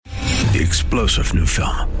The explosive new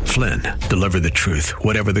film, Flynn, deliver the truth,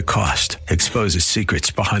 whatever the cost, exposes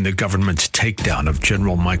secrets behind the government's takedown of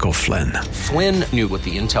General Michael Flynn. Flynn knew what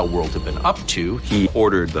the intel world had been up to. He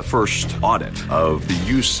ordered the first audit of the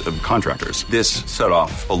use of contractors. This set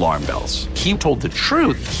off alarm bells. He told the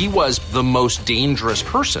truth. He was the most dangerous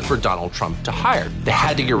person for Donald Trump to hire. They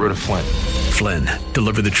had to get rid of Flynn. Flynn,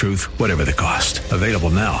 deliver the truth, whatever the cost. Available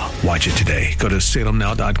now. Watch it today. Go to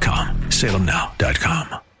salemnow.com.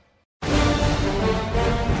 salemnow.com.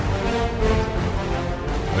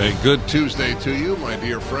 A good Tuesday to you, my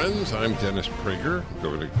dear friends. I'm Dennis Prager. I'm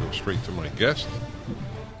going to go straight to my guest.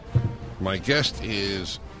 My guest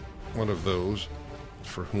is one of those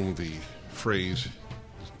for whom the phrase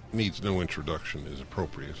needs no introduction is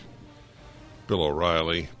appropriate. Bill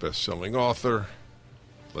O'Reilly, best-selling author,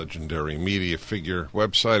 legendary media figure.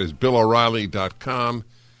 Website is BillO'Reilly.com.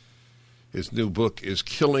 His new book is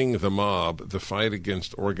Killing the Mob, The Fight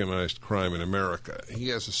Against Organized Crime in America. He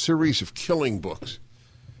has a series of killing books,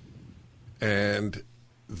 and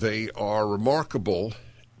they are remarkable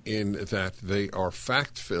in that they are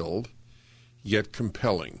fact-filled, yet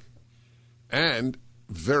compelling, and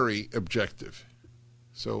very objective.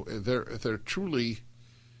 So they're truly,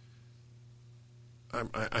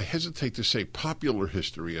 I hesitate to say popular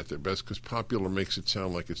history at their best, because popular makes it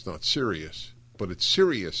sound like it's not serious, but it's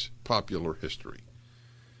serious popular history.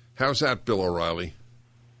 How's that, Bill O'Reilly?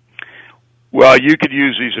 Well, you could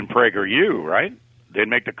use these in PragerU, right? They'd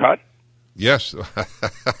make the cut? Yes,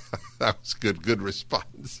 that was good. Good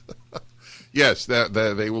response. Yes,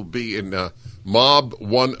 they will be in Mob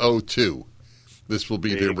 102. This will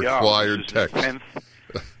be the required text.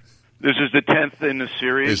 This is the 10th in the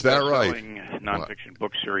series. Is that right? Nonfiction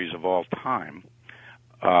book series of all time.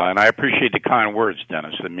 And I appreciate the kind words,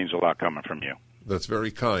 Dennis. It means a lot coming from you. That's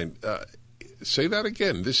very kind. Say that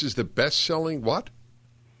again. This is the best-selling what?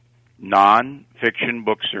 Nonfiction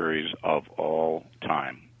book series of all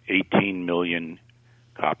time. 18 million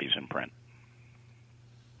copies in print.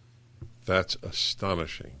 That's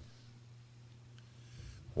astonishing.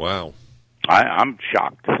 Wow. I'm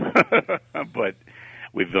shocked. But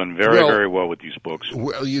we've done very well with these books.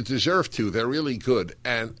 Well, you deserve to. They're really good.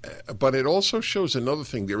 But it also shows another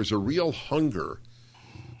thing. There is a real hunger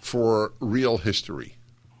for real history.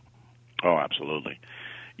 Oh, absolutely.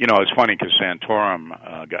 You know, it's funny because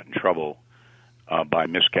Santorum got in trouble by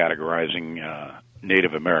miscategorizing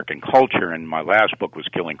Native American culture, and my last book was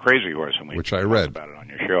Killing Crazy Horse, and we talked about it on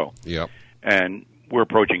your show. Yep. And we're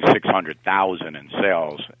approaching 600,000 in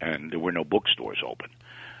sales, and there were no bookstores open.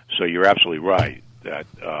 So you're absolutely right that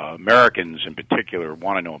Americans in particular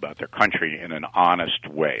want to know about their country in an honest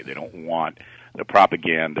way. They don't want the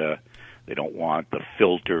propaganda. They don't want the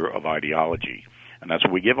filter of ideology. And that's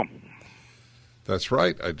what we give them. That's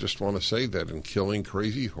right. I just want to say that in Killing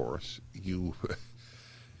Crazy Horse,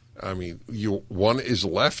 one is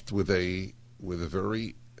left with a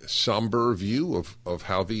very somber view of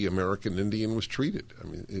how the American Indian was treated. I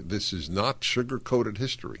mean, this is not sugar-coated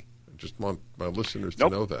history. I just want my listeners to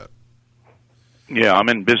know that. Yeah, I'm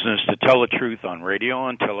in business to tell the truth on radio,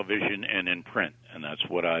 on television, and in print, and that's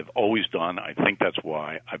what I've always done. I think that's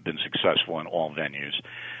why I've been successful in all venues,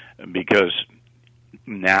 because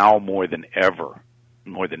now more than ever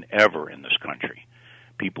in this country,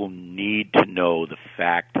 people need to know the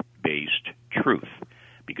fact-based truth,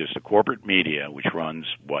 because the corporate media, which runs,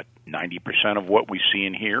 90% of what we see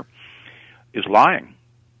and hear, is lying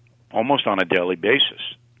almost on a daily basis,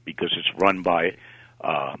 because it's run by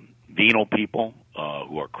venal people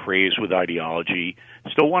who are crazed with ideology,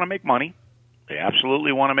 still want to make money. They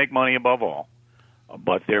absolutely want to make money above all,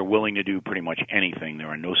 but they're willing to do pretty much anything. There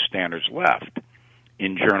are no standards left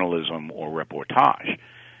in journalism or reportage.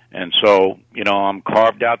 And so, I'm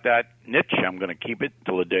carved out that niche. I'm going to keep it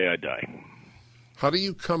till the day I die. How do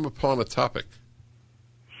you come upon a topic?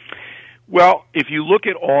 Well, if you look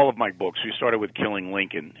at all of my books, we started with Killing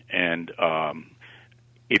Lincoln, and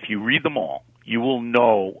if you read them all, you will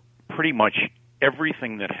know pretty much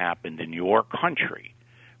everything that happened in your country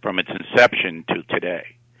from its inception to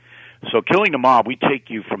today. So Killing the Mob, we take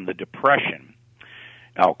you from the Depression,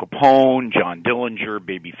 Al Capone, John Dillinger,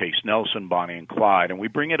 Babyface Nelson, Bonnie and Clyde, and we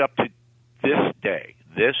bring it up to this day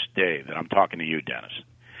that I'm talking to you, Dennis,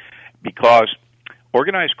 because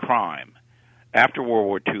organized crime after World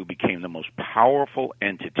War II became the most powerful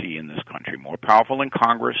entity in this country, more powerful than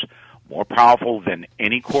Congress, more powerful than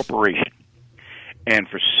any corporation. And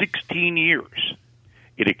for 16 years,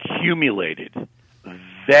 it accumulated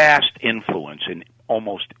vast influence in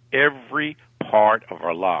almost every part of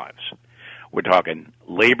our lives. We're talking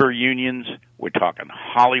labor unions, we're talking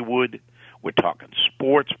Hollywood, we're talking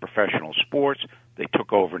sports, professional sports, They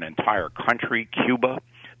took over an entire country, Cuba.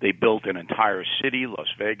 They built an entire city, Las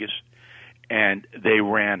Vegas, and they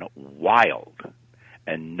ran wild,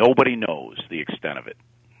 and nobody knows the extent of it.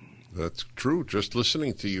 That's true. Just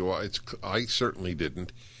listening to you, I certainly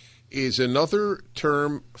didn't. Is another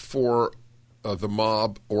term for the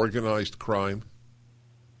mob organized crime?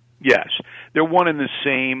 Yes. They're one and the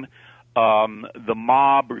same. The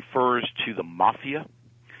mob refers to the mafia,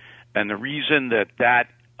 and the reason that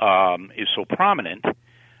is so prominent,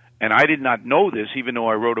 and I did not know this even though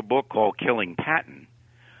I wrote a book called Killing Patton,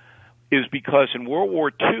 is because in World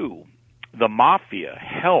War II, the mafia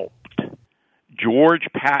helped George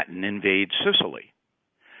Patton invade Sicily.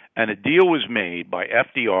 And a deal was made by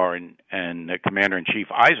FDR and Commander-in-Chief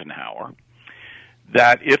Eisenhower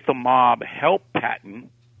that if the mob helped Patton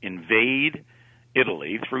invade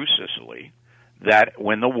Italy through Sicily, that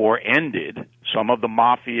when the war ended, some of the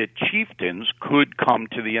mafia chieftains could come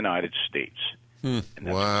to the United States. And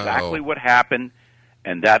that's exactly what happened,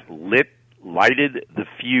 and that lighted the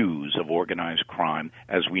fuse of organized crime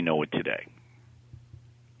as we know it today.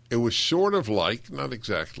 It was sort of like, not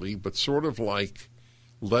exactly, but sort of like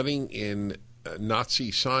letting in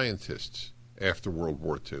Nazi scientists after World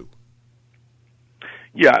War II.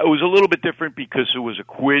 Yeah, it was a little bit different because there was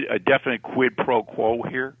a definite quid pro quo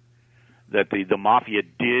here, that the mafia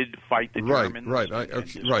did fight the Germans and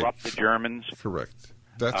disrupt the Germans. Correct.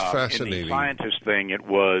 That's fascinating. In the scientist thing, it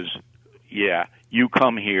was, you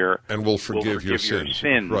come here and we'll forgive your sins.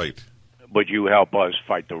 Right. But you help us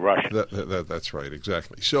fight the Russians. That's right,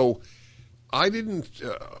 exactly. So I didn't,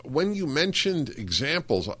 when you mentioned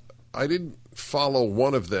examples, I didn't follow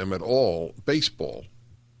one of them at all. Baseball.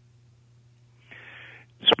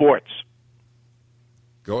 Sports.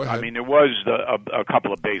 Go ahead. I mean, there was a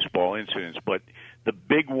couple of baseball incidents, but the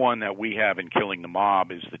big one that we have in Killing the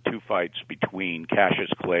Mob is the two fights between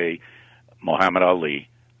Cassius Clay, Muhammad Ali,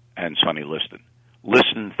 and Sonny Liston.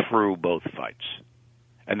 Liston threw both fights.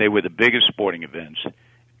 And they were the biggest sporting events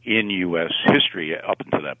in U.S. history up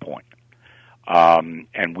until that point.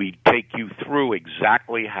 And we take you through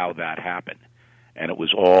exactly how that happened. And it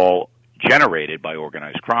was all generated by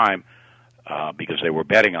organized crime because they were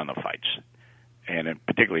betting on the fights. And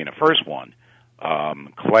particularly in the first one,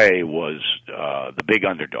 Clay was the big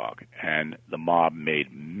underdog. And the mob made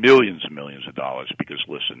millions and millions of dollars because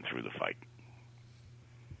Liston threw the fight.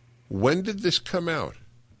 When did this come out?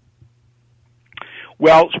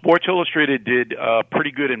 Well, Sports Illustrated did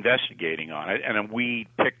pretty good investigating on it, and we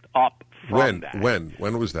picked up from that. When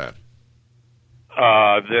was that?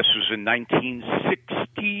 This was in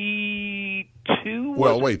 1962.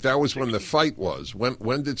 Well, wait, that was when the fight was.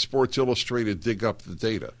 When did Sports Illustrated dig up the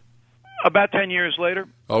data? About 10 years later.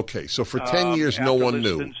 Okay, so for 10 years no one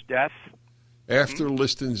knew. After Liston's death. After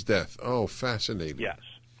Liston's death. Oh, fascinating. Yes.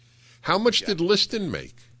 How much did Liston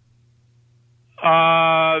make?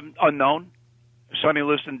 Unknown. Sonny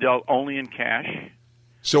Liston dealt only in cash.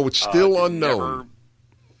 So it's still unknown.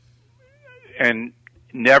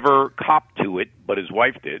 Never copped to it, but his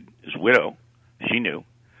wife did, his widow. She knew.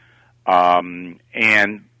 And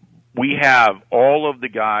we have all of the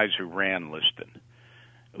guys who ran Liston.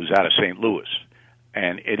 It was out of St. Louis.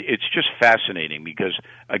 And it's just fascinating because,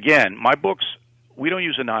 again, my books, we don't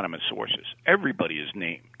use anonymous sources. Everybody is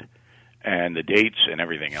named, and the dates and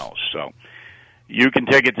everything else. So you can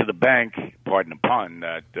take it to the bank, pardon the pun,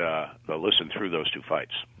 that they'll listen through those two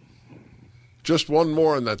fights. Just one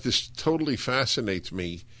more on that. This totally fascinates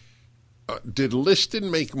me. Did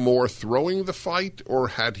Liston make more throwing the fight, or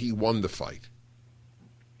had he won the fight?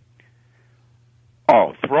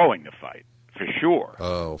 Oh, throwing the fight, for sure.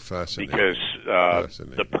 Oh, fascinating. Because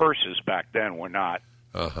the purses back then were not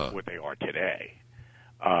what they are today.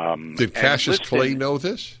 Did Cassius Clay know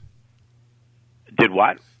this? Did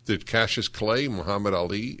what? Did Cassius Clay, Muhammad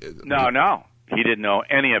Ali? No. He didn't know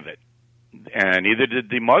any of it. And neither did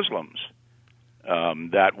the Muslims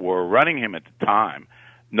that were running him at the time.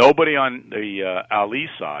 Nobody on the Ali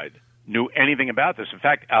side knew anything about this. In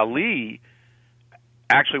fact, Ali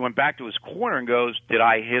actually went back to his corner and goes, "Did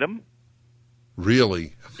I hit him?"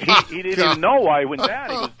 Really? He didn't even know why he went down.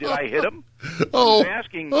 He goes, "Did I hit him?" He was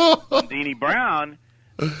asking Deanie Brown,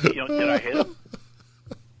 did I hit him?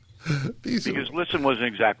 Because Liston wasn't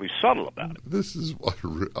exactly subtle about it. This is what.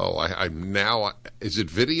 I'm now. Is it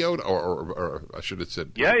videoed, or I should have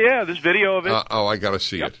said? Yeah. There's video of it. I got to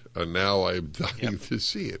see it. Now I'm dying to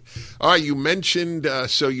see it. All right, you mentioned. I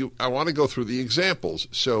want to go through the examples.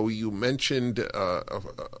 So you mentioned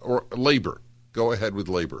or labor. Go ahead with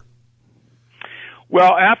labor.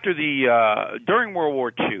 Well, after during World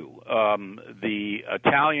War II, the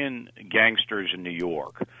Italian gangsters in New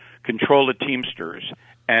York controlled the Teamsters,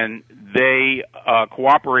 and they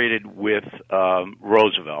cooperated with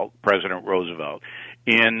President Roosevelt,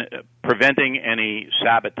 in preventing any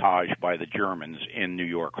sabotage by the Germans in New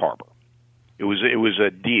York Harbor. It was a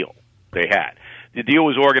deal they had. The deal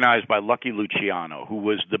was organized by Lucky Luciano, who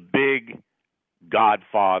was the big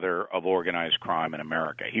godfather of organized crime in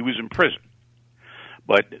America. He was in prison,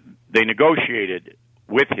 but they negotiated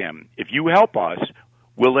with him, if you help us,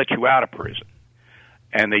 we'll let you out of prison.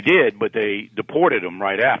 And they did, but they deported him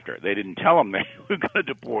right after. They didn't tell him they were going to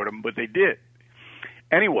deport him, but they did.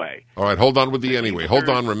 Anyway. All right, hold on with the anyway. Hold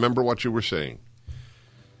on, remember what you were saying.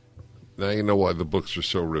 Now you know why the books are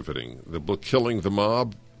so riveting. The book Killing the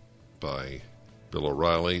Mob by Bill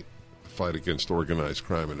O'Reilly, The Fight Against Organized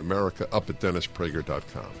Crime in America, up at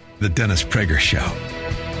DennisPrager.com. The Dennis Prager Show.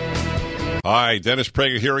 Hi, Dennis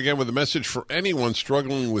Prager here again with a message for anyone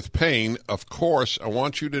struggling with pain. Of course, I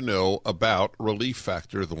want you to know about Relief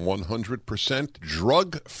Factor, the 100%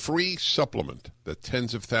 drug-free supplement that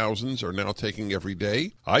tens of thousands are now taking every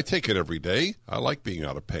day. I take it every day. I like being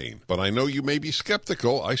out of pain. But I know you may be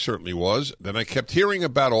skeptical. I certainly was. Then I kept hearing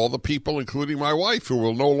about all the people, including my wife, who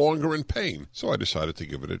were no longer in pain. So I decided to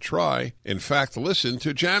give it a try. In fact, listen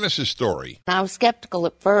to Janice's story. I was skeptical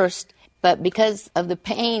at first. But because of the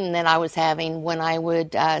pain that I was having when I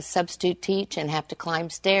would substitute teach and have to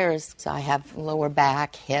climb stairs, so I have lower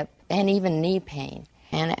back, hip, and even knee pain.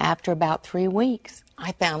 And after about 3 weeks,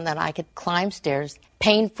 I found that I could climb stairs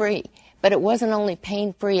pain-free. But it wasn't only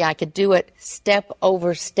pain-free, I could do it step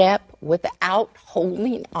over step without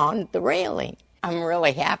holding on the railing. I'm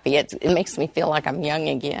really happy. It makes me feel like I'm young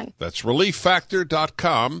again. That's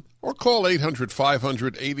ReliefFactor.com or call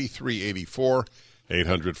 800-500-8384.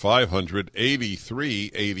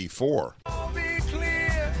 800-500-8384.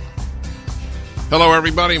 Hello,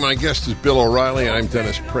 everybody. My guest is Bill O'Reilly. I'm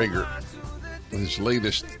Dennis Prager. His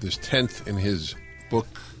latest, this 10th in his book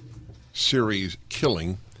series,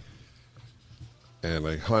 Killing, and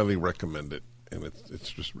I highly recommend it. And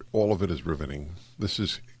it's just, all of it is riveting. This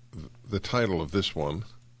is, the title of this one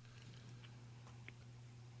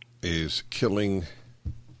is Killing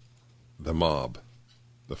the Mob.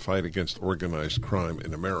 The Fight Against Organized Crime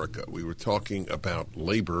in America. We were talking about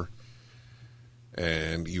labor,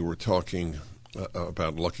 and you were talking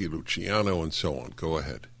about Lucky Luciano and so on. Go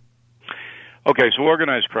ahead. Okay, so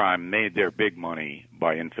organized crime made their big money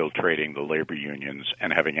by infiltrating the labor unions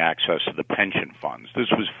and having access to the pension funds. This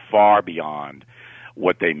was far beyond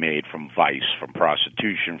what they made from vice, from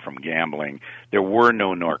prostitution, from gambling. There were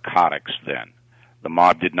no narcotics then. The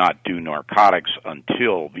mob did not do narcotics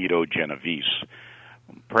until Vito Genovese,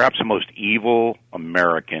 perhaps the most evil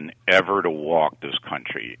American ever to walk this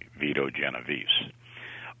country, Vito Genovese.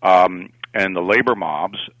 And the labor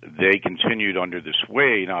mobs, they continued under this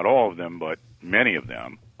sway, not all of them, but many of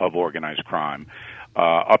them, of organized crime,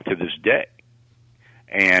 up to this day.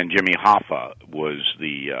 And Jimmy Hoffa was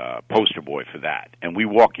the poster boy for that. And we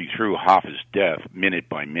walk you through Hoffa's death minute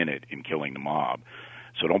by minute in Killing the Mob.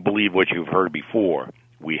 So don't believe what you've heard before.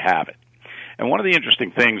 We have it. And one of the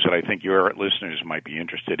interesting things that I think your listeners might be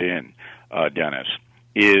interested in, Dennis,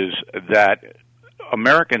 is that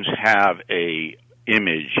Americans have a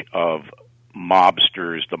image of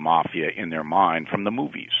mobsters, the mafia, in their mind from the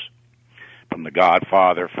movies, from The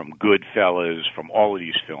Godfather, from Goodfellas, from all of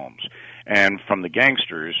these films, and from the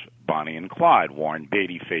gangsters, Bonnie and Clyde, Warren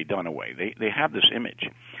Beatty, Faye Dunaway. They have this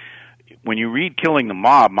image. When you read Killing the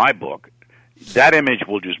Mob, my book, that image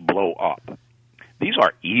will just blow up. These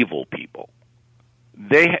are evil people.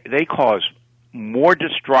 They cause more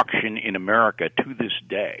destruction in America to this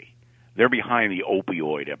day. They're behind the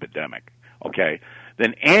opioid epidemic, okay,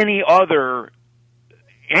 than any other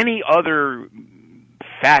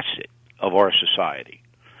facet of our society.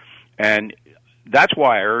 And that's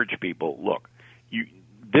why I urge people, look,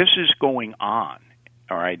 this is going on,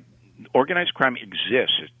 all right? Organized crime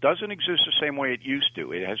exists. It doesn't exist the same way it used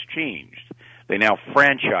to. It has changed. They now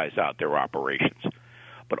franchise out their operations.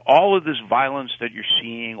 But all of this violence that you're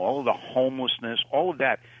seeing, all of the homelessness, all of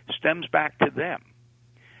that stems back to them.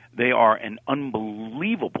 They are an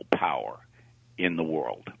unbelievable power in the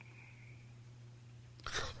world.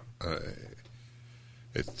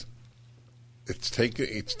 It's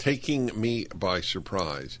taking me by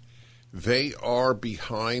surprise. They are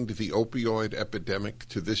behind the opioid epidemic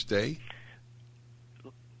to this day?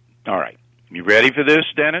 All right. You ready for this,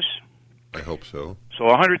 Dennis? I hope so. So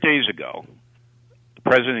 100 days ago, the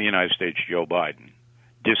President of the United States, Joe Biden,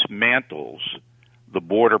 dismantles the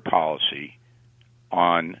border policy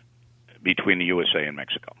between the USA and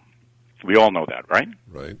Mexico. We all know that, right?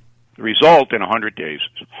 Right. The result in 100 days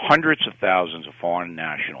is hundreds of thousands of foreign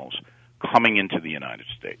nationals coming into the United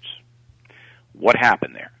States. What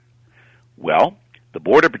happened there? Well, the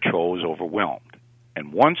Border Patrol was overwhelmed.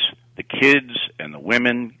 And once the kids and the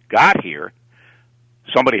women got here,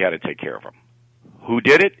 somebody had to take care of them. Who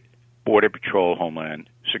did it? Border Patrol, Homeland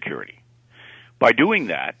Security. By doing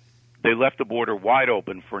that, they left the border wide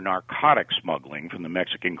open for narcotic smuggling from the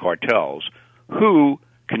Mexican cartels, who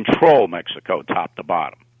control Mexico top to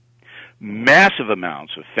bottom. Massive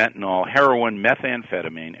amounts of fentanyl, heroin,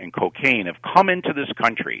 methamphetamine, and cocaine have come into this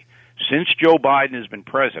country since Joe Biden has been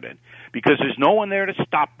president because there's no one there to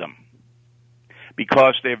stop them,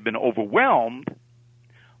 because they've been overwhelmed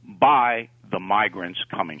by the migrants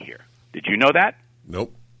coming here. Did you know that?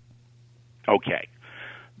 Nope. Okay.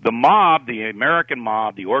 The mob, the American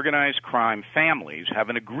mob, the organized crime families have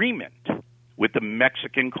an agreement with the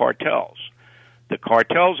Mexican cartels. The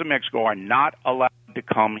cartels in Mexico are not allowed to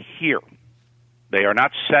come here. They are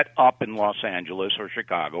not set up in Los Angeles or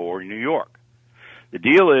Chicago or New York. The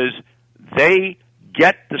deal is they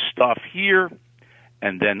get the stuff here,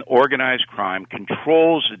 and then organized crime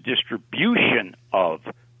controls the distribution of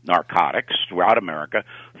narcotics throughout America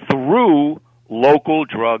through local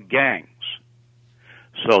drug gangs.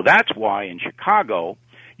 So that's why in Chicago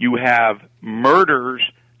you have murders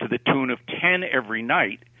to the tune of 10 every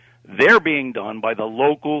night. They're being done by the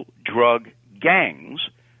local drug gangs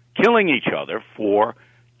killing each other for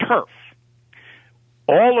turf.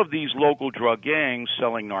 All of these local drug gangs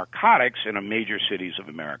selling narcotics in the major cities of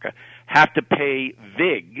America have to pay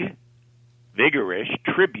vigorous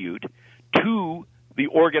tribute to the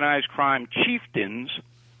organized crime chieftains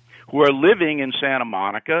who are living in Santa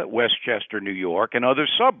Monica, Westchester, New York, and other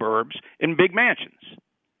suburbs in big mansions.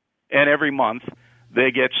 And every month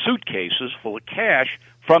they get suitcases full of cash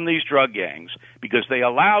from these drug gangs because they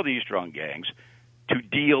allow these drug gangs to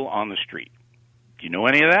deal on the street. Do you know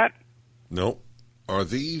any of that? No. Are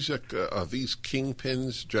these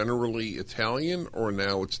kingpins generally Italian, or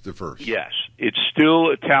now it's diverse? Yes, it's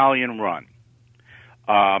still Italian-run,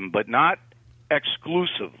 but not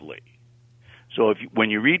exclusively. So when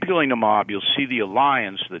you read Killing the Mob, you'll see the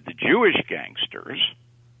alliance that the Jewish gangsters,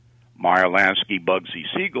 Meyer Lansky, Bugsy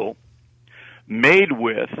Siegel, made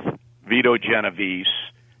with Vito Genovese,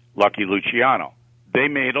 Lucky Luciano. They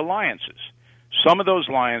made alliances. Some of those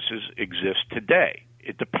alliances exist today.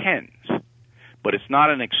 It depends. But it's not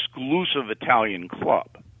an exclusive Italian club.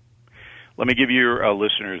 Let me give your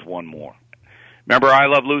listeners one more. Remember I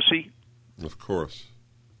Love Lucy? Of course.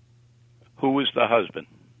 Who was the husband?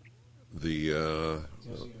 The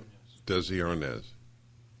Desi Arnaz.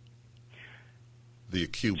 The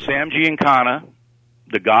Cuban. Sam Giancana,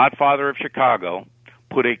 the godfather of Chicago,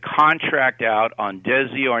 put a contract out on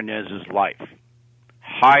Desi Arnaz's life.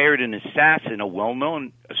 Hired an assassin, a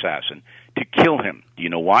well-known assassin, to kill him. Do you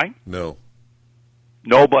know why? No.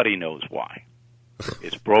 Nobody knows why.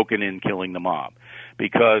 It's broken in Killing the Mob.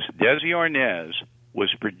 Because Desi Arnaz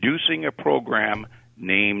was producing a program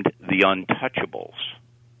named The Untouchables.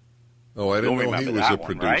 Oh, I didn't know he was a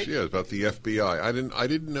producer. Right? Yeah, about the FBI. I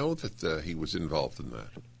didn't know that he was involved in that.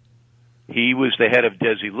 He was the head of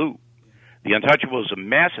Desilu. The Untouchables was a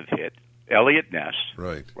massive hit. Elliot Ness.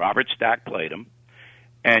 Right. Robert Stack played him.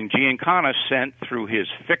 And Giancana sent through his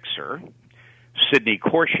fixer, Sidney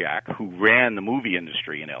Korshak, who ran the movie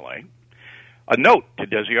industry in L.A., a note to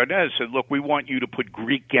Desi Arnaz. Said, look, we want you to put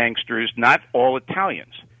Greek gangsters, not all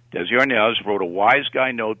Italians. Desi Arnaz wrote a wise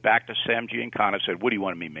guy note back to Sam Giancana, said, what do you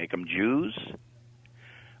want me to make them, Jews?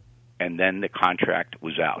 And then the contract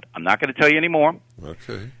was out. I'm not going to tell you anymore.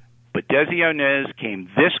 Okay. But Desi Arnaz came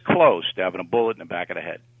this close to having a bullet in the back of the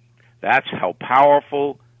head. That's how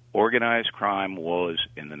powerful organized crime was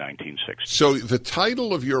in the 1960s. So the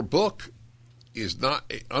title of your book is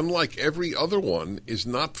not, unlike every other one, is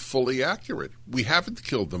not fully accurate. We haven't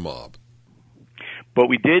killed the mob. But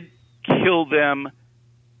we did kill them.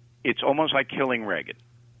 It's almost like killing Reagan.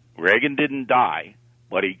 Reagan didn't die,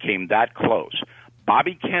 but he came that close.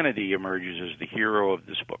 Bobby Kennedy emerges as the hero of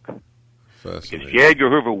this book. Fascinating. Because J. Edgar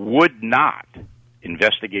Hoover would not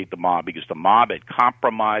investigate the mob because the mob had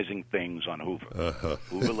compromising things on Hoover.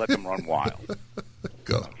 Hoover let them run wild.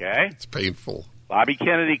 God, okay? It's painful. Bobby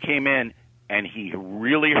Kennedy came in, and he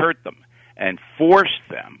really hurt them and forced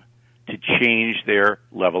them to change their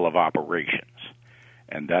level of operations.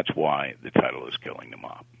 And that's why the title is Killing the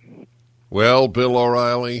Mob. Well, Bill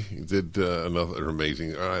O'Reilly did another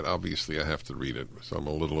amazing... All right, obviously I have to read it, so I'm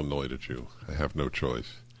a little annoyed at you. I have no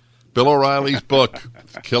choice. Bill O'Reilly's book,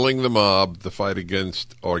 Killing the Mob, The Fight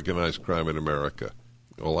Against Organized Crime in America.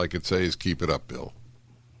 All I could say is keep it up, Bill.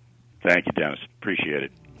 Thank you, Dennis. Appreciate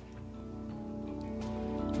it.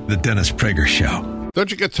 The Dennis Prager Show. Don't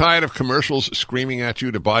you get tired of commercials screaming at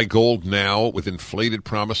you to buy gold now with inflated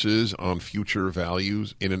promises on future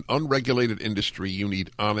values? In an unregulated industry, you need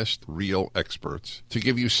honest, real experts to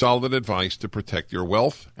give you solid advice to protect your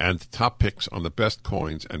wealth and top picks on the best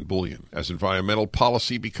coins and bullion. As environmental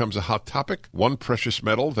policy becomes a hot topic, one precious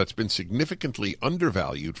metal that's been significantly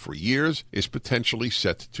undervalued for years is potentially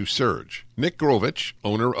set to surge. Nick Grovich,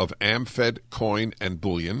 owner of AmFed Coin and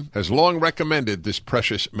Bullion, has long recommended this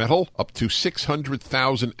precious metal. Up to 600,000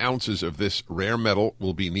 ounces of this rare metal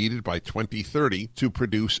will be needed by 2030 to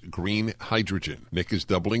produce green hydrogen. Nick is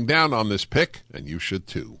doubling down on this pick, and you should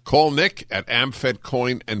too. Call Nick at AmFed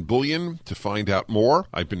Coin and Bullion to find out more.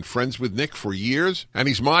 I've been friends with Nick for years, and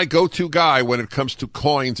he's my go-to guy when it comes to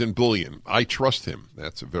coins and bullion. I trust him.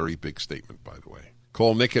 That's a very big statement, by the way.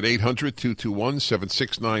 Call Nick at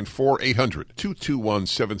 800-221-7694,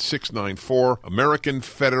 800-221-7694,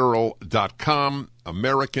 AmericanFederal.com,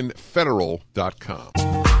 AmericanFederal.com.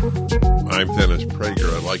 I'm Dennis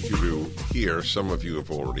Prager. I'd like you to hear, some of you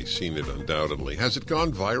have already seen it undoubtedly. Has it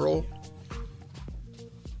gone viral?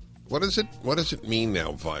 What does it mean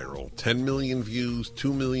now, viral? 10 million views,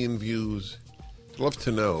 2 million views? I'd love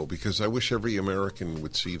to know, because I wish every American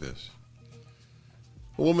would see this.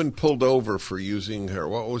 A woman pulled over for using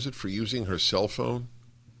her cell phone.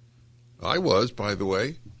 I was, by the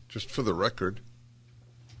way, just for the record.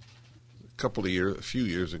 A few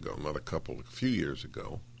years ago.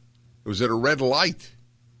 It was at a red light.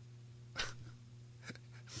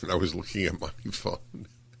 And I was looking at my phone.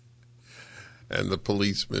 And the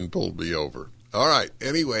policeman pulled me over. All right.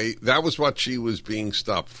 Anyway, that was what she was being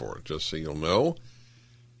stopped for, just so you'll know.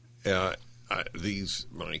 My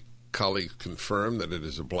colleagues confirm that it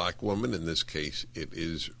is a black woman. In this case, it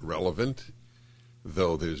is relevant,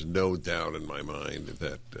 though there's no doubt in my mind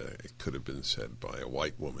that it could have been said by a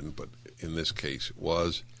white woman, but in this case it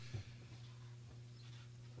was.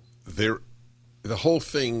 The whole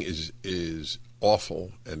thing is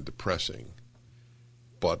awful and depressing,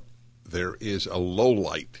 but there is a low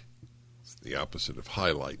light, the opposite of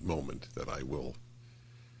highlight moment, that I will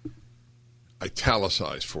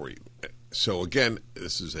italicize for you. So again,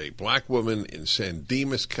 this is a black woman in San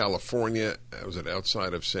Dimas, California. Was it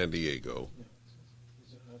outside of San Diego?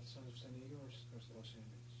 Is it outside of San Diego or Los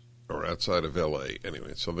Angeles? Or outside of L.A.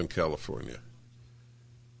 Anyway, Southern California.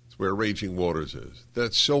 It's where Raging Waters is.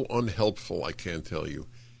 That's so unhelpful, I can't tell you.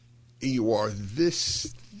 You are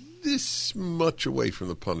this much away from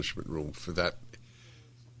the punishment room for that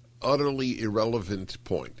utterly irrelevant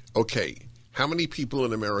point. Okay, how many people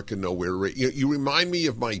in America know where... You remind me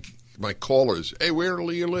of my callers. Hey, where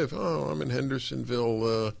do you live? Oh, I'm in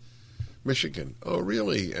Hendersonville, Michigan. Oh,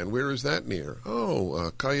 really? And where is that near?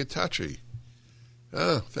 Oh, Kayatachi.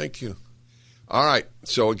 Ah, thank you. All right.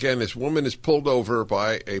 So again, this woman is pulled over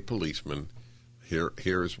by a policeman.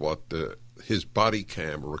 Here's what his body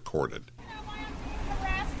cam recorded.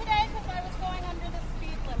 Harassed today because I was going under the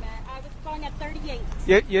speed limit. I was going at 38.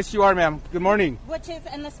 Yes, you are, ma'am. Good morning.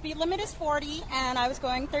 And the speed limit is 40, and I was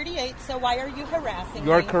going 38, so why are you harassing me?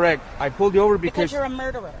 You're correct. I pulled you over because you're a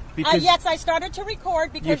murderer. Yes, I started to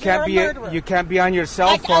record because you're a murderer. You can't be on your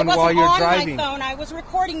cell phone while you're driving. I wasn't on my phone. I was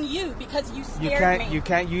recording you because you scared me. You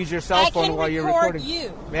can't use your cell phone while you're recording. I can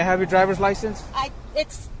record you. May I have your driver's license?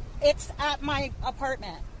 It's at my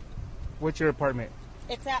apartment. What's your apartment?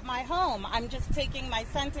 It's at my home. I'm just taking my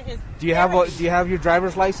son to his. Do you have your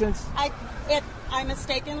driver's license? I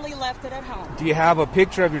mistakenly left it at home. Do you have a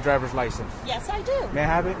picture of your driver's license? Yes, I do. May I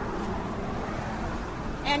have it?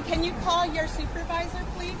 And can you call your supervisor,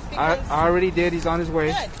 please? I already did. He's on his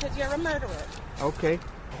way. Good, because you're a murderer. Okay.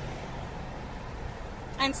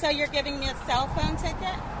 And so you're giving me a cell phone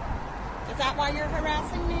ticket? Is that why you're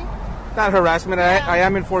harassing me? Not harassment. Yeah. I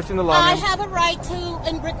am enforcing the law. I have a right to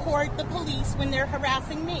record the police when they're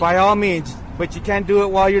harassing me. By all means, but you can't do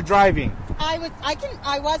it while you're driving. I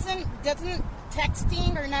wasn't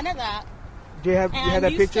texting or none of that. You have that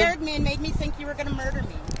picture? You scared me and made me think you were going to murder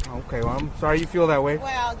me. Okay, well, I'm sorry you feel that way.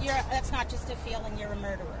 Well, that's not just a feeling. You're a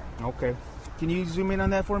murderer. Okay. Can you zoom in on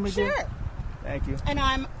that for me, Sure. Jay? Thank you. And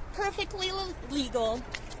I'm perfectly legal,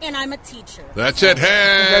 and I'm a teacher. That's it.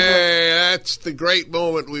 Hey, that's the great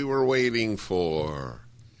moment we were waiting for.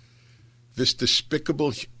 This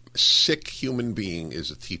despicable, sick human being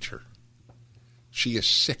is a teacher. She is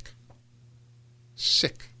sick.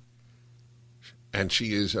 Sick. And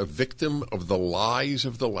she is a victim of the lies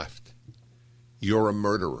of the left. You're a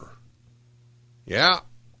murderer. Yeah,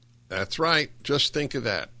 that's right. Just think of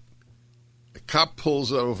that. A cop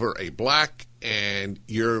pulls over a black and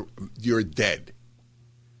you're dead.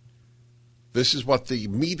 This is what the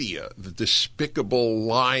media, the despicable,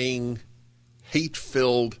 lying,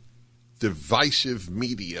 hate-filled, divisive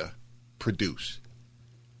media produce.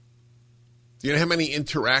 Do you know how many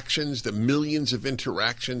interactions, the millions of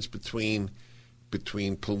interactions between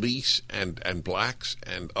police and blacks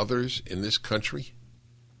and others in this country?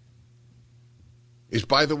 Is,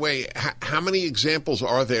 by the way, how many examples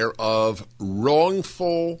are there of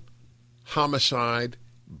wrongful homicide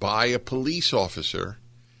by a police officer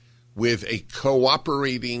with a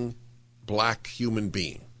cooperating black human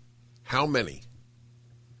being? How many?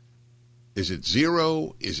 Is it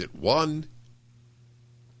 0? Is it 1?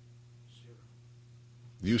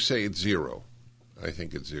 You say it's 0. I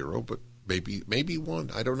think it's 0, but maybe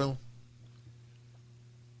 1. I don't know.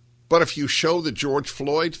 But if you show the George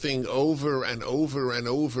Floyd thing over and over and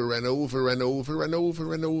over and over and over and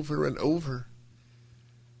over and over and over,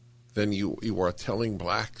 then you are telling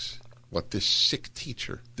blacks what this sick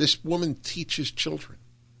teacher, this woman teaches children.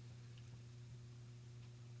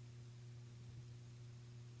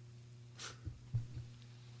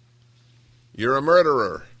 You're a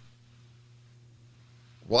murderer.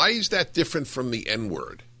 Why is that different from the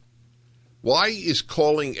N-word? Why is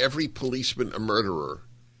calling every policeman a murderer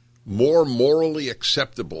more morally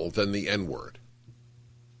acceptable than the N-word?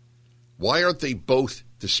 Why aren't they both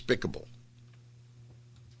despicable?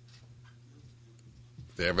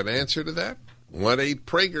 They have an answer to that?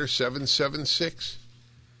 1-8-PRAGER-776.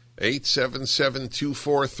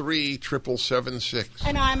 877-243-7776.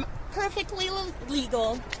 And I'm perfectly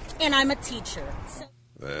legal, and I'm a teacher. So.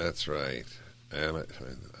 That's right. And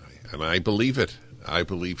I believe it. I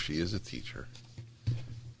believe she is a teacher.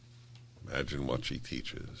 Imagine what she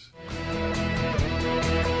teaches.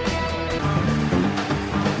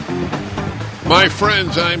 My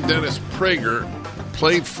friends, I'm Dennis Prager.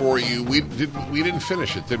 Played for you. We didn't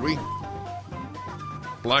finish it, did we?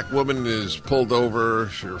 Black woman is pulled over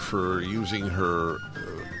for using her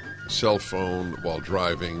cell phone while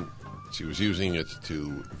driving. She was using it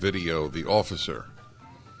to video the officer.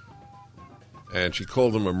 And she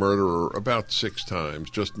called him a murderer about 6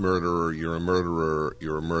 times. Just murderer, you're a murderer,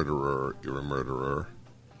 you're a murderer, you're a murderer.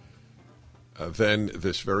 Then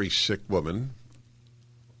this very sick woman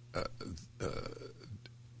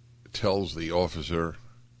tells the officer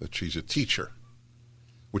that she's a teacher,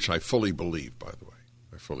 which I fully believe, by the way.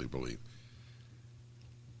 I fully believe.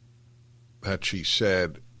 That she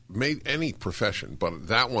said, made any profession, but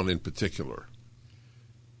that one in particular,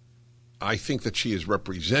 I think that she is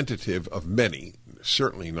representative of many,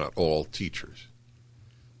 certainly not all, teachers.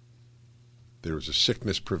 There is a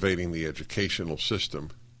sickness pervading the educational system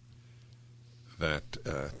that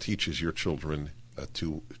teaches your children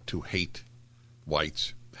to hate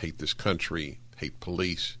whites, hate this country, hate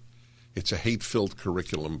police. It's a hate-filled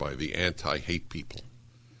curriculum by the anti-hate people.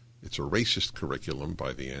 It's a racist curriculum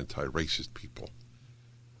by the anti-racist people.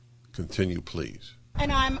 Continue, please.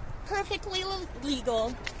 And I'm perfectly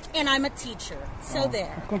legal, and I'm a teacher. So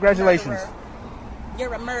there. Congratulations. Murderer.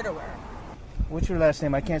 You're a murderer. What's your last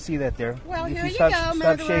name? I can't see that there. Well, if here you stop, go, Stop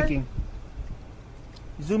murderer. shaking.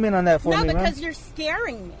 Zoom in on that for no, me, because man. you're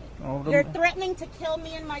scaring me. Oh, You're threatening to kill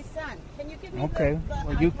me and my son. Can you give me okay. the Well,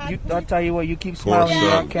 iPad, I'll please? tell you what, you keep Poor smiling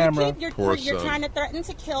son. on camera. You're Poor trying to threaten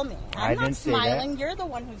to kill me. I I'm not didn't say that. smiling. You're the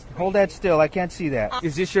one who's crazy. Hold that still. I can't see that.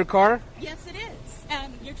 Is this your car? Yes, it is.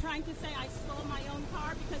 And you're trying to say I stole my own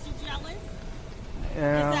car because you're jealous?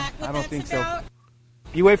 Yeah, Is that what I don't that's think about? so.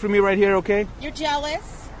 You wait for me right here, okay? You're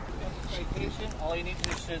jealous? Citation, all you need to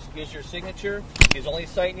do is your signature. He's only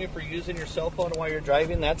citing you for using your cell phone while you're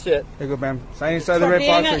driving. That's it. There you go, ma'am. Sign inside the red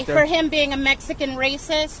box right there. For him being a Mexican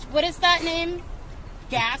racist. What is that name?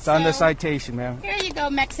 Gasso? It's on the citation, ma'am. Here you go,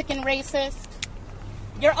 Mexican racist.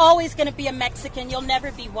 You're always going to be a Mexican. You'll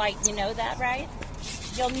never be white. You know that, right?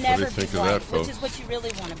 You'll never be think of white, that, folks? which is what you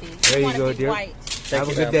really want to be. There you want go, to be dear. white. Have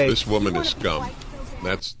a good day. This woman is You wanna scum. be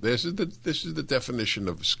white. This is the definition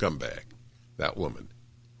of a scumbag. That woman.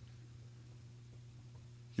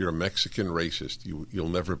 You're a Mexican racist. You'll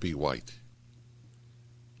never be white.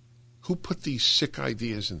 Who put these sick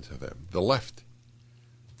ideas into them? The left.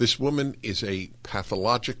 This woman is a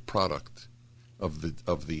pathologic product of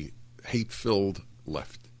the hate-filled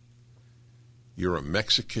left. You're a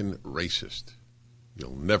Mexican racist.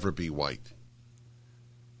 You'll never be white.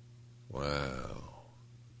 Wow.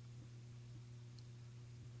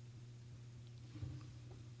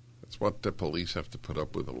 That's what the police have to put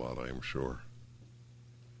up with a lot, I am sure.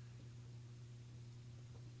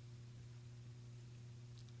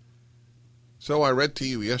 So I read to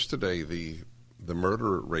you yesterday the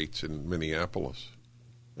murder rates in Minneapolis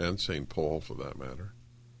and St. Paul, for that matter,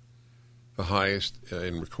 the highest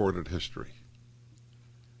in recorded history.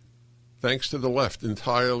 Thanks to the left,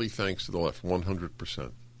 entirely thanks to the left,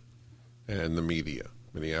 100%, and the media.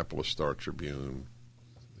 Minneapolis Star-Tribune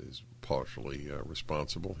is partially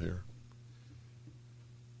responsible here.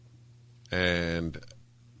 And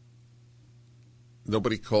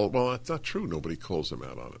nobody called, well, that's not true. Nobody calls them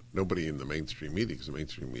out on it. Nobody in the mainstream media, because the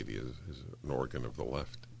mainstream media is an organ of the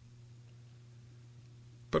left.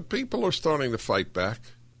 But people are starting to fight back.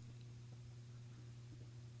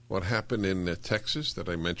 What happened in Texas that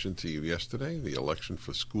I mentioned to you yesterday, the election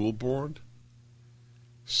for school board,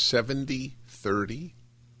 70-30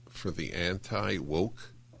 for the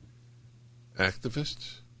anti-woke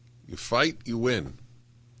activists. You fight, you win.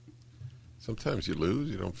 Sometimes you lose.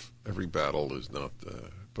 You don't. Every battle is not.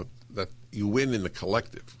 But that you win in the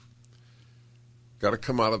collective. Got to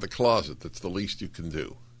come out of the closet. That's the least you can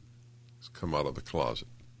do. Is come out of the closet.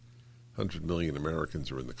 100 million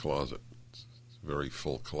Americans are in the closet. It's a very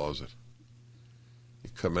full closet. You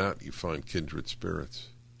come out, you find kindred spirits,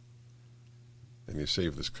 and you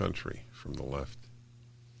save this country from the left.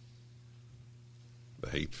 The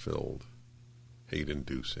hate-filled,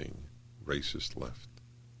 hate-inducing, racist left.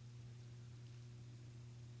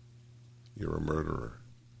 You're a murderer.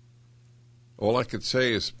 All I could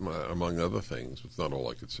say is, among other things, it's not all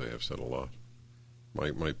I could say, I've said a lot.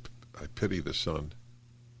 I pity the son.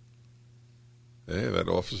 Hey, that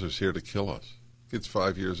officer's here to kill us. Kid's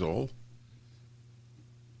 5 years old.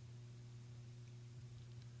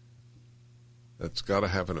 That's got to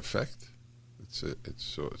have an effect.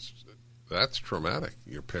 That's traumatic.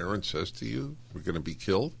 Your parent says to you, we're going to be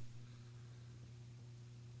killed.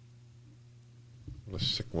 What a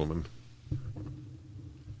sick woman.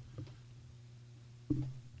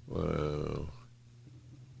 Wow.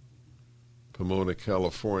 Pomona,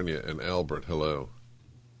 California, and Albert, hello.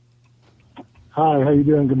 Hi, how you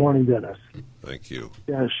doing? Good morning, Dennis. Thank you.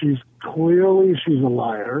 Yeah, she's a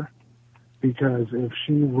liar, because if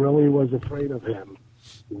she really was afraid of him,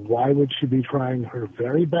 why would she be trying her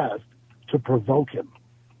very best to provoke him?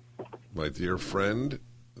 My dear friend,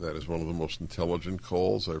 that is one of the most intelligent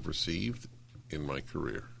calls I've received in my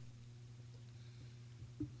career.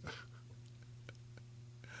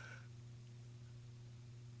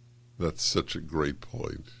 That's such a great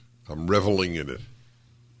point. I'm reveling in it.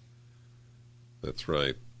 That's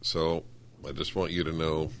right. So I just want you to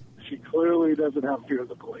know. She clearly doesn't have fear of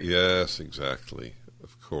the police. Yes, exactly.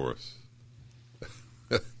 Of course.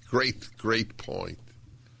 Great point.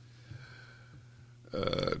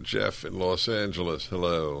 Jeff in Los Angeles,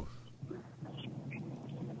 hello.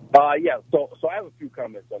 Yeah, so I have a few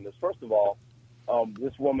comments on this. First of all,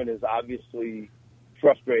 this woman is obviously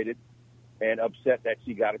frustrated and upset that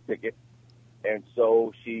she got a ticket, and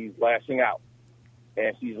so she's lashing out.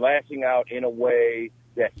 And she's lashing out in a way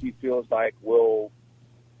that she feels like will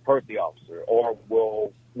hurt the officer or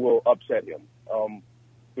will upset him,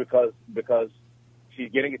 because she's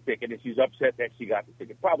getting a ticket and she's upset that she got the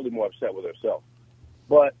ticket, probably more upset with herself.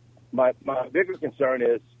 But my bigger concern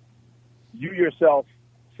is you yourself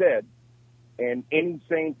said, and any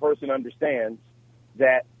sane person understands,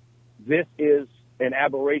 that this is an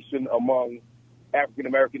aberration among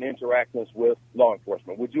African-American interactions with law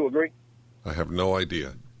enforcement. Would you agree? I have no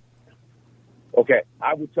idea. Okay,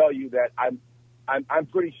 I would tell you that I'm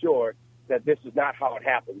pretty sure that this is not how it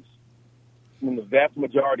happens. In the vast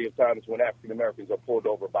majority of times when African Americans are pulled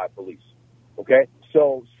over by police. Okay,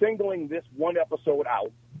 so singling this one episode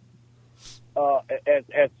out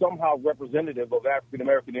as somehow representative of African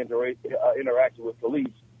American interaction with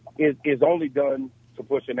police is only done to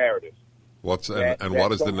push a narrative. What is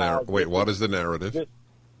the narrative? Wait, what is the narrative?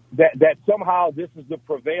 That somehow this is the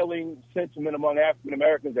prevailing sentiment among African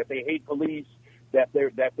Americans, that they hate police, that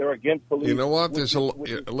they're against police. You know what? This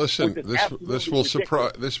will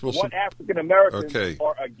surprise. What African Americans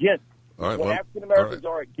are against. All right, what African Americans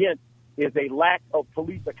are against is a lack of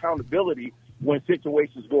police accountability when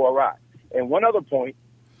situations go awry. And one other point: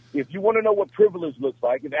 if you want to know what privilege looks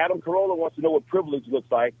like, if Adam Carolla wants to know what privilege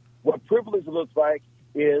looks like, what privilege looks like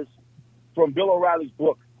is from Bill O'Reilly's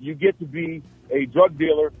book. You get to be a drug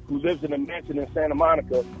dealer who lives in a mansion in Santa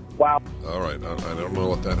Monica while... All right, I don't know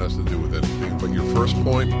what that has to do with anything, but your first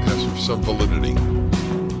point has some validity.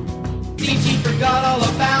 She forgot all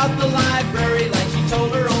about the library like she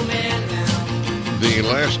told her old man now. The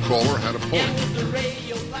last caller had a point,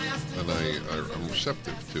 and I'm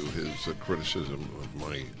receptive to his criticism of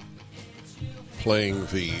my playing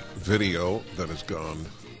the video that has gone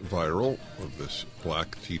viral of this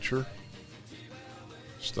black teacher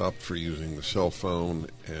stopped for using the cell phone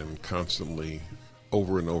and constantly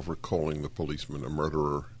over and over calling the policeman a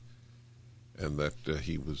murderer, and that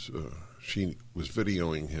she was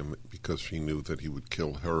videoing him because she knew that he would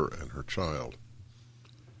kill her and her child.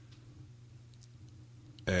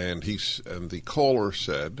 And the caller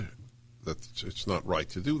said that it's not right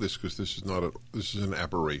to do this because this is an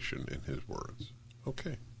aberration, in his words.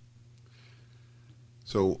 Okay.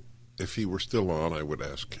 So if he were still on, I would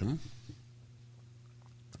ask him.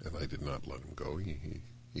 And I did not let him go.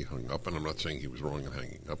 He hung up, and I'm not saying he was wrong in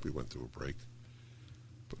hanging up. We went to a break.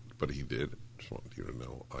 But he did. Just wanted you to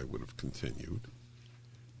know I would have continued.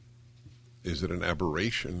 Is it an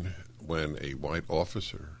aberration when a white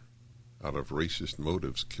officer, out of racist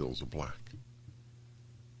motives, kills a black?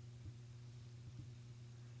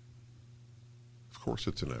 Of course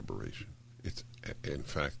it's an aberration. In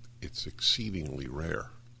fact, it's exceedingly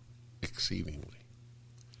rare. Exceedingly.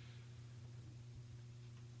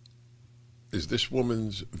 Is this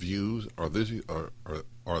woman's views, are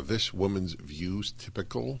this woman's views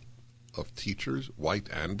typical of teachers, white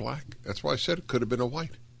and black? That's why I said it could have been a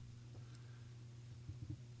white.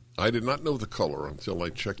 I did not know the color until I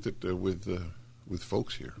checked it with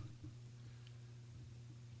folks here.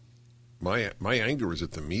 My anger is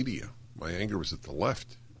at the media. My anger is at the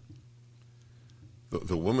left.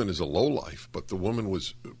 The woman is a lowlife, but the woman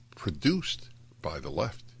was produced by the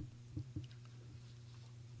left.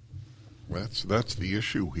 That's the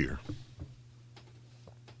issue here.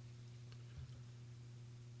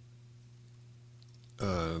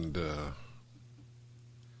 And let's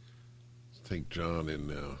take John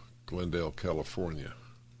in Glendale, California.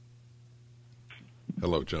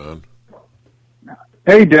 Hello, John.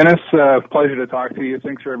 Hey, Dennis. Pleasure to talk to you.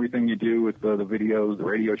 Thanks for everything you do with the videos, the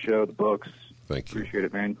radio show, the books. Thank you. Appreciate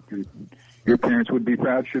it, man. Your parents would be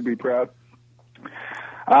proud, should be proud.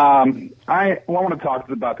 I want to talk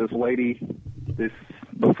about this lady, this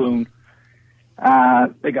buffoon.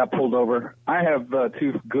 They got pulled over. I have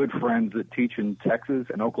two good friends that teach in Texas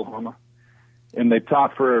and Oklahoma, and they've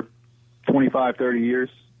taught for 25, 30 years.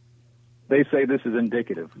 They say this is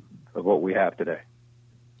indicative of what we have today,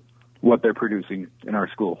 what they're producing in our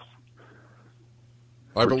schools.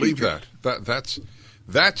 I believe teachers.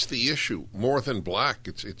 That's the issue. More than black,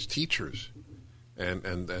 it's teachers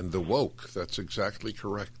and the woke. That's exactly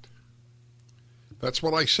correct. That's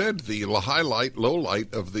what I said. The highlight, low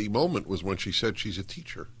light of the moment was when she said she's a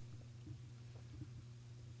teacher.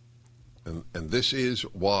 And this is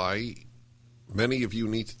why many of you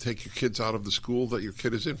need to take your kids out of the school that your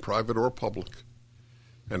kid is in, private or public,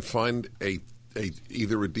 and find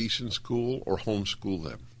either a decent school or homeschool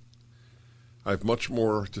them. I have much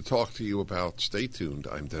more to talk to you about. Stay tuned.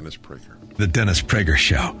 I'm Dennis Prager. The Dennis Prager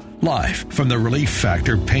Show, live from the Relief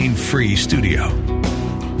Factor Pain-Free Studio.